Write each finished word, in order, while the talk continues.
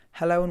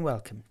Hello and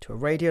welcome to a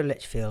Radio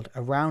Lichfield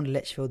Around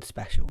Lichfield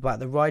special about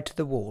the Ride to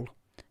the Wall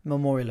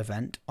memorial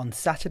event on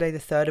Saturday the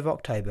 3rd of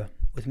October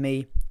with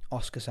me,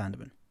 Oscar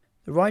Sanderman.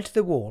 The Ride to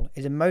the Wall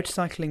is a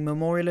motorcycling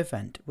memorial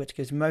event which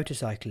gives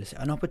motorcyclists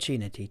an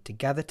opportunity to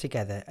gather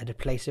together at a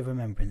place of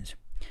remembrance,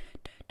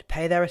 to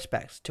pay their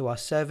respects to our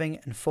serving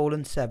and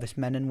fallen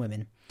servicemen and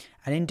women,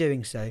 and in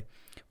doing so,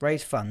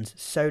 raise funds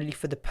solely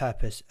for the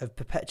purpose of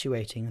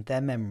perpetuating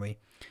their memory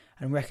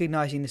and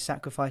recognising the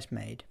sacrifice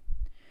made.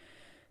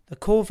 The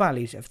core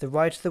values of the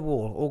Ride to the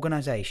Wall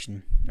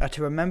organisation are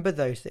to remember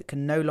those that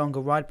can no longer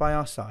ride by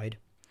our side,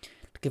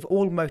 to give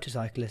all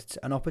motorcyclists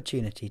an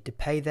opportunity to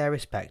pay their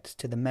respects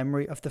to the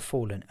memory of the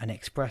fallen and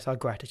express our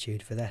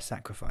gratitude for their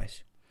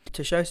sacrifice,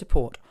 to show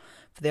support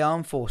for the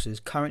armed forces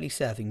currently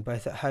serving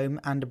both at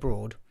home and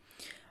abroad,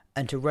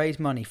 and to raise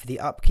money for the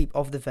upkeep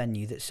of the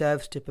venue that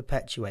serves to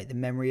perpetuate the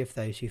memory of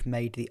those who've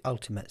made the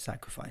ultimate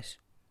sacrifice.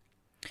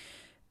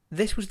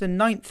 This was the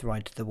 9th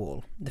Ride to the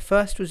Wall. The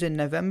first was in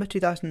November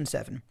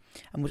 2007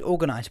 and was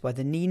organised by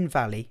the Nene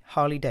Valley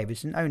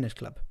Harley-Davidson Owners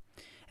Club.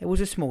 It was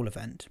a small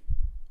event.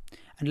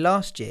 And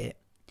last year,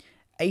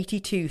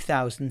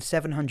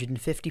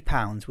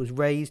 £82,750 was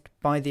raised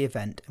by the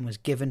event and was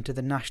given to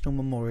the National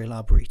Memorial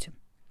Arboretum.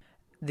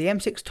 The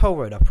M6 toll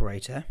road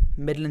operator,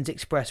 Midlands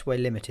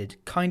Expressway Limited,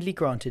 kindly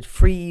granted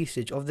free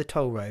usage of the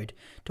toll road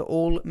to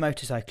all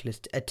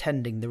motorcyclists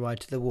attending the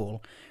Ride to the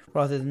Wall,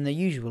 rather than the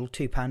usual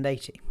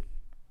 £2.80.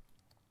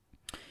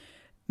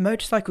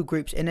 Motorcycle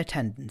groups in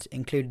attendance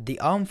included the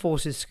Armed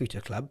Forces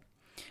Scooter Club,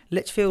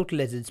 Lichfield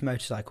Lizards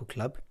Motorcycle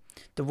Club,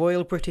 the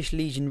Royal British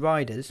Legion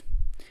Riders,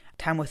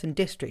 Tamworth and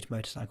District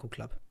Motorcycle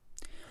Club.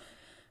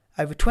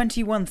 Over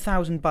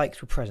 21,000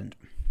 bikes were present.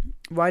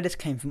 Riders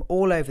came from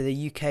all over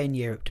the UK and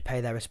Europe to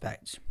pay their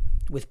respects,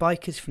 with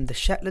bikers from the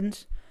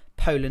Shetlands,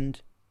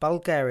 Poland,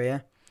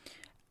 Bulgaria,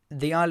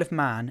 the Isle of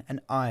Man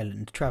and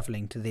Ireland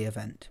travelling to the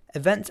event.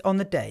 Events on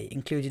the day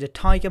included a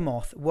Tiger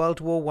Moth World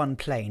War I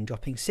plane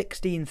dropping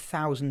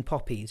 16,000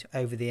 poppies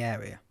over the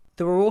area.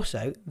 There were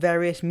also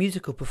various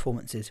musical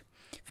performances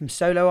from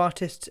solo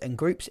artists and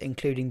groups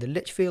including the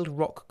Lichfield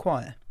Rock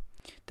Choir.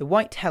 The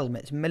White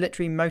Helmets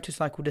military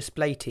motorcycle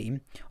display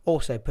team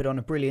also put on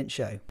a brilliant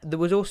show. There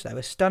was also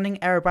a stunning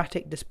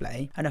aerobatic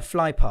display and a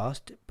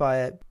flypast by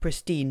a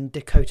pristine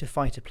Dakota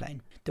fighter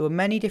plane. There were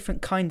many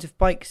different kinds of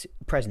bikes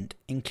present,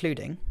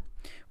 including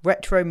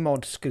retro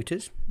mod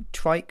scooters,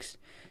 trikes,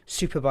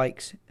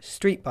 superbikes,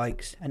 street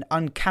bikes, an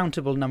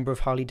uncountable number of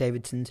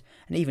Harley-Davidsons,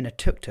 and even a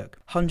tuk-tuk.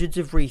 Hundreds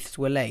of wreaths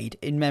were laid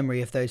in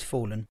memory of those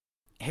fallen.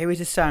 Here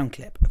is a sound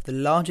clip of the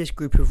largest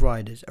group of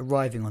riders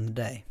arriving on the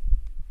day.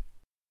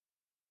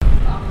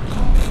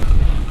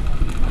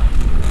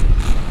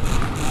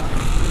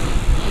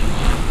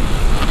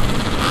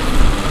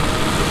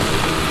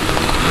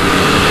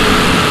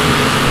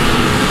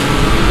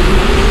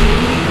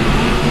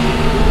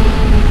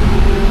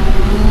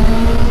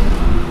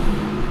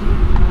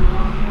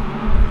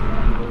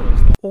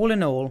 All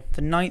in all,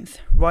 the 9th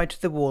Ride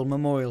to the Wall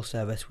memorial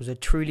service was a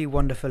truly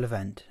wonderful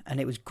event, and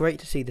it was great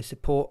to see the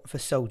support for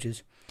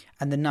soldiers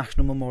and the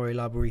National Memorial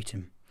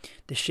Arboretum.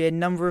 The sheer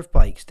number of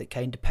bikes that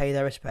came to pay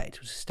their respects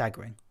was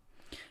staggering,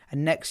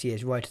 and next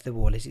year's Ride to the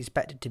Wall is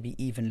expected to be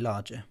even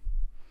larger.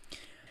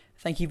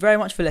 Thank you very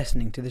much for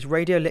listening to this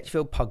Radio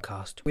Lichfield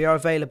podcast. We are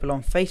available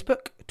on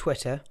Facebook,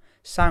 Twitter,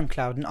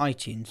 SoundCloud and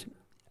iTunes,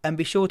 and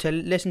be sure to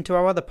listen to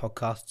our other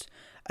podcasts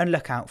and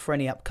look out for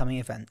any upcoming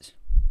events.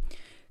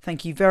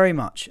 Thank you very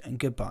much and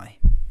goodbye.